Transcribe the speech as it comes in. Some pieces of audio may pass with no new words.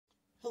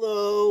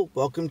Hello,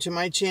 welcome to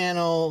my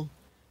channel.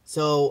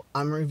 So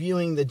I'm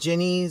reviewing the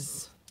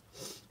Jeni's.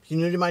 If you're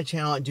new to my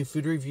channel, I do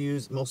food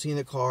reviews, mostly in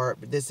the car,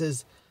 but this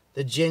is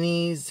the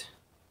Jeni's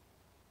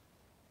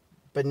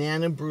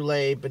banana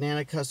brulee,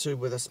 banana custard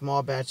with a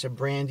small batch of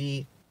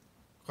brandy,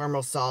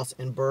 caramel sauce,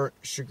 and burnt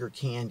sugar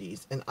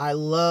candies. And I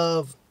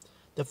love,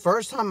 the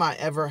first time I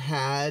ever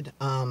had,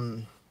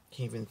 can't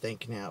even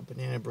think now,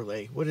 banana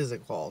brulee, what is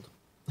it called?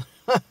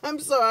 I'm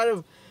so out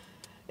of,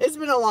 it's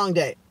been a long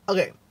day.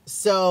 Okay,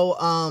 so,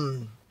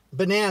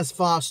 Bananas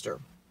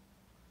Foster.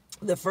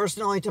 The first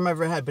and only time I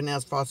ever had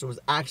Bananas Foster was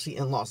actually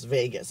in Las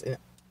Vegas, and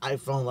I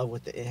fell in love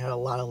with it. It had a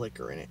lot of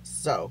liquor in it.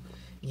 So,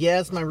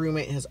 yes, my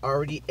roommate has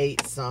already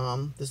ate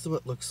some. This is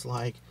what it looks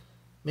like.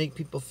 Make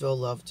people feel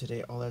loved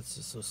today. Oh, that's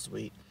just so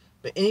sweet.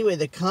 But anyway,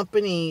 the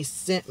company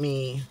sent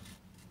me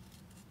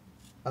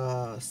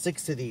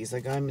 6 of these. I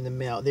got them in the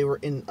mail. They were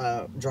in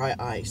dry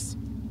ice.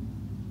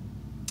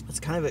 It's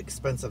kind of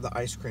expensive, the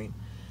ice cream.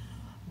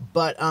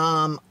 But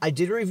I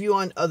did a review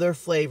on other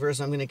flavors.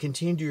 I'm going to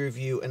continue to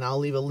review, and I'll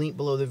leave a link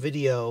below the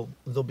video.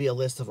 There'll be a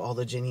list of all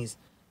the Jeni's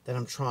that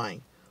I'm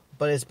trying.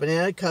 But it's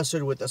banana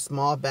custard with a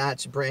small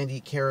batch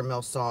brandy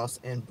caramel sauce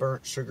and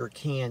burnt sugar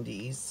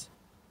candies.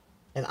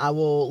 And I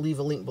will leave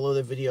a link below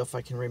the video if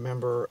I can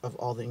remember of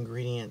all the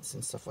ingredients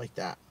and stuff like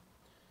that.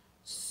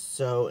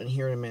 So, and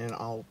here in a minute,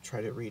 I'll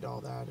try to read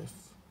all that if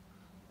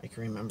I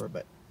can remember.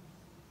 But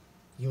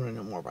you want to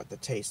know more about the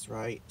taste,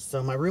 right?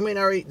 So my roommate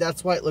already,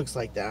 that's why it looks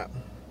like that.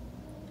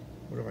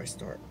 Where do I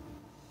start?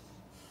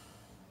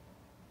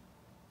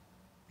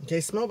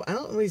 Okay, smell. I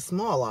don't really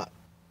smell a lot.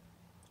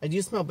 I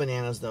do smell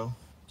bananas, though.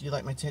 Do you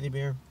like my teddy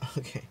bear?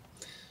 Okay.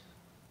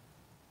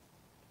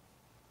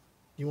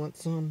 You want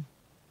some?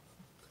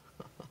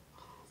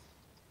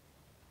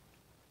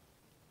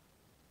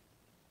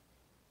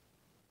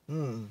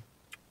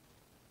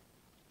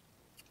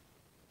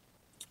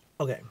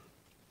 Okay.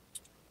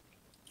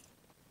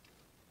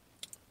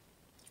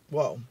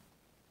 Whoa.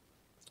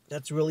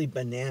 That's really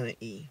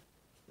banana-y.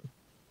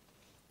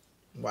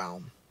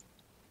 Wow.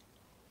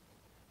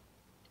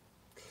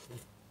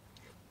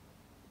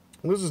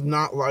 This is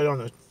not light on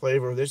the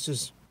flavor. This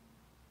is...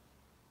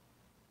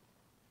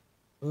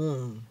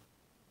 What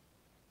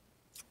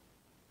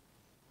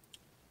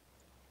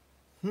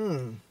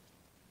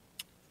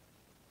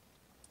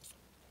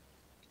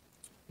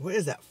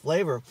is that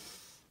flavor?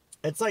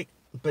 It's like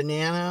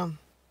banana.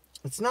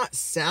 It's not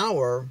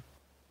sour.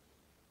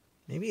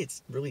 Maybe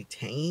it's really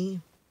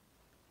tangy.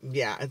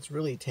 Yeah, it's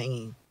really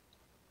tangy.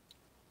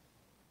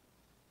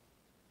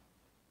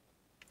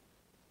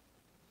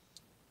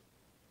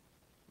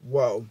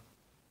 Whoa.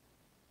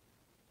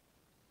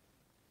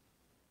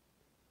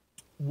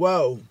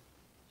 Whoa.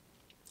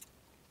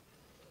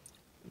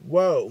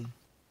 Whoa.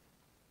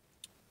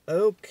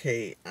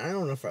 Okay, I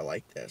don't know if I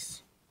like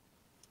this.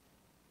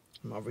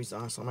 I'm always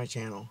honest on my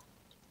channel.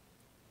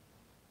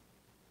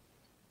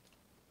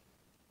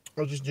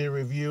 I just did a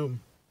review.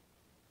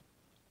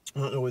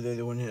 I don't know what the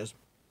other one is.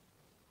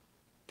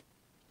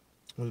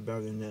 What's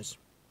better than this?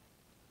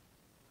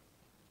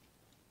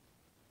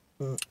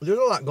 There's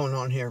a lot going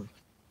on here.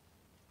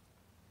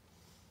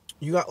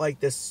 You got like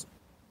this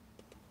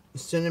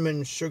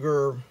cinnamon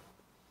sugar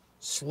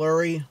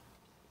slurry,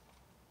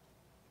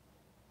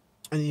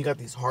 and then you got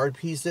these hard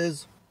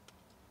pieces.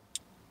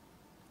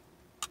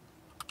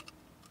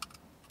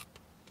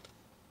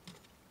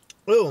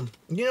 Oh,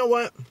 you know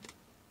what?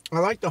 I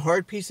like the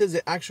hard pieces.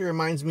 It actually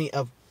reminds me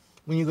of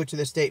when you go to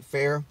the state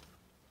fair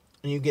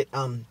and you get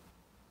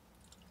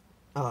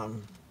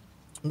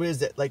what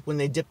is it, like when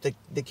they dip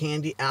the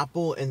candy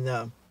apple in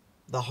the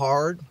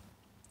hard?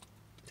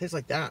 It tastes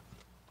like that.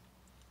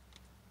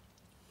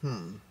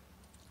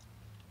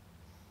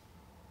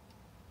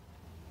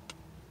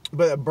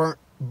 But a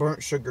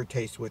burnt sugar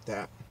taste with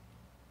that.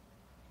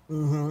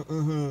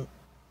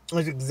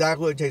 That's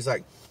exactly what it tastes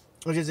like.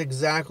 Which is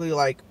exactly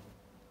like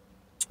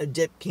a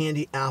dipped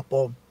candy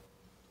apple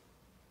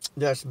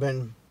that's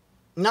been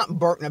not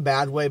burnt in a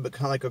bad way, but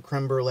kind of like a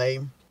creme brulee.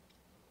 I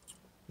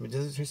mean,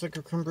 does it taste like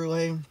a creme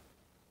brulee?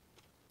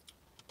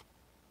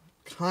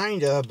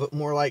 Kinda, but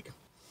more like,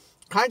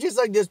 kind of tastes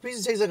like this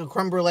piece tastes like a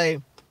creme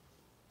brulee,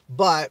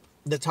 but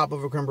the top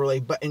of a creme brulee,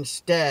 but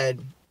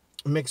instead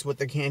mixed with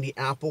the candy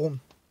apple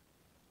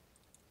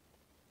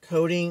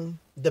coating.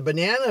 The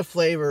banana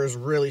flavor is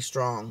really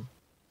strong.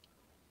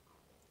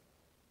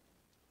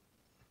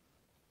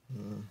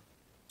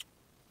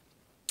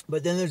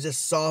 But then there's this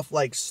soft,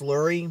 like,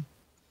 slurry.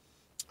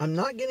 I'm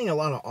not getting a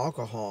lot of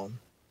alcohol.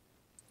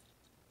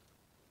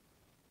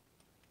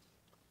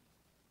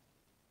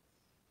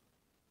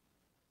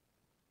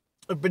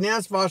 If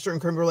Bananas Foster and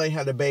creme brulee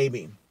had a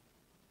baby.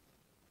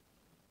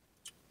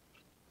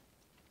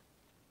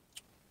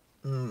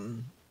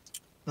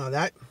 Now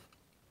that,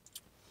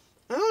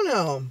 I don't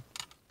know.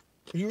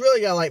 You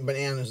really gotta like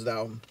bananas,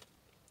 though.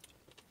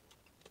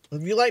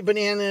 If you like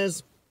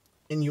bananas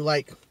and you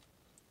like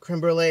creme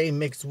brulee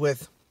mixed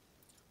with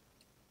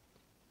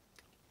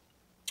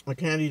a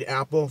candied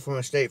apple from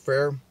a state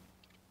fair,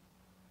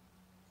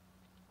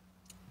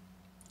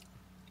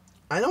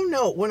 I don't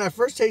know. When I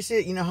first tasted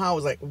it, you know how I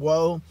was like,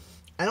 whoa.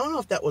 I don't know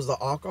if that was the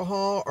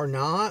alcohol or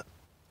not.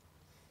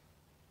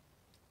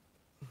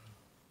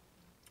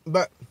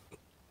 But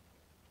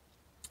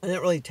I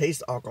didn't really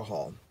taste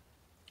alcohol.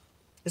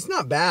 It's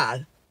not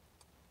bad.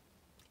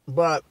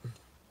 But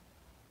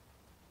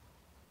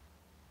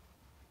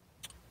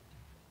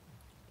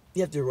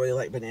you have to really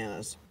like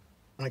bananas.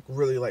 Like,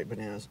 really like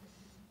bananas.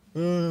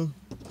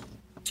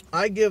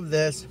 I give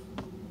this...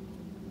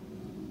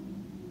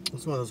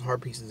 It's one of those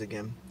hard pieces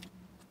again.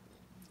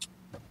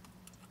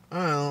 I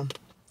don't know.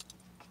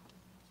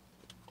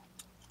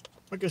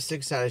 Like a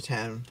 6 out of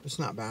 10. It's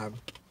not bad.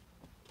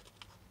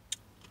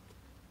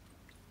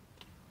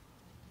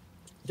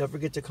 Don't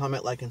forget to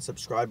comment, like, and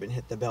subscribe, and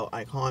hit the bell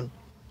icon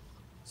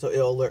so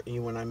it'll alert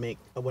you when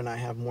I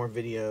have more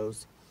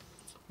videos.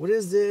 What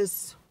is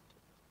this?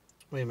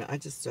 Wait a minute, I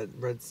just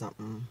read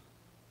something.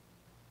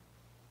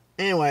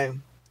 Anyway,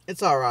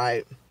 it's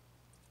alright.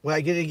 Will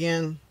I get it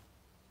again?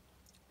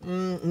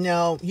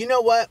 No. You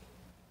know what?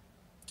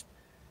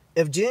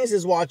 If Jeni's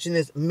is watching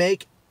this,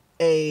 make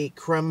a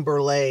creme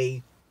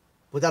brulee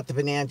without the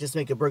banana. Just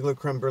make a regular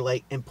creme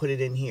brulee and put it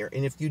in here.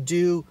 And if you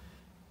do,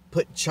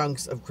 put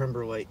chunks of creme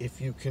brulee,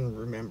 if you can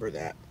remember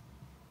that.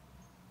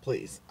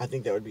 Please. I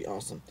think that would be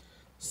awesome.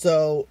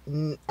 So,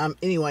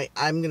 anyway,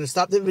 I'm going to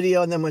stop the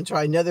video and then I'm going to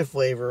try another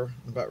flavor.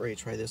 I'm about ready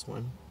to try this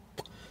one.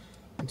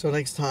 Until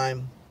next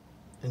time,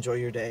 enjoy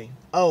your day.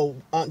 Oh,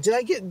 did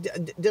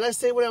I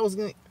say what I was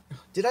going to...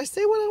 Did I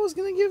say what I was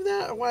going to give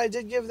that? Or what I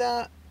did give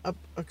that a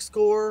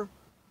score?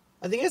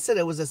 I think I said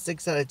it was a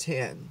 6 out of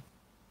 10.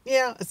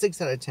 Yeah, a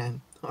 6 out of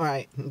 10.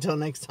 Alright, until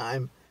next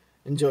time,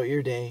 enjoy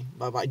your day.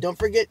 Bye-bye. Don't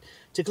forget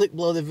to click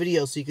below the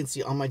video so you can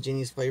see all my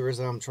Jeni's flavors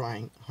that I'm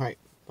trying. Alright,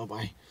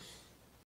 bye-bye.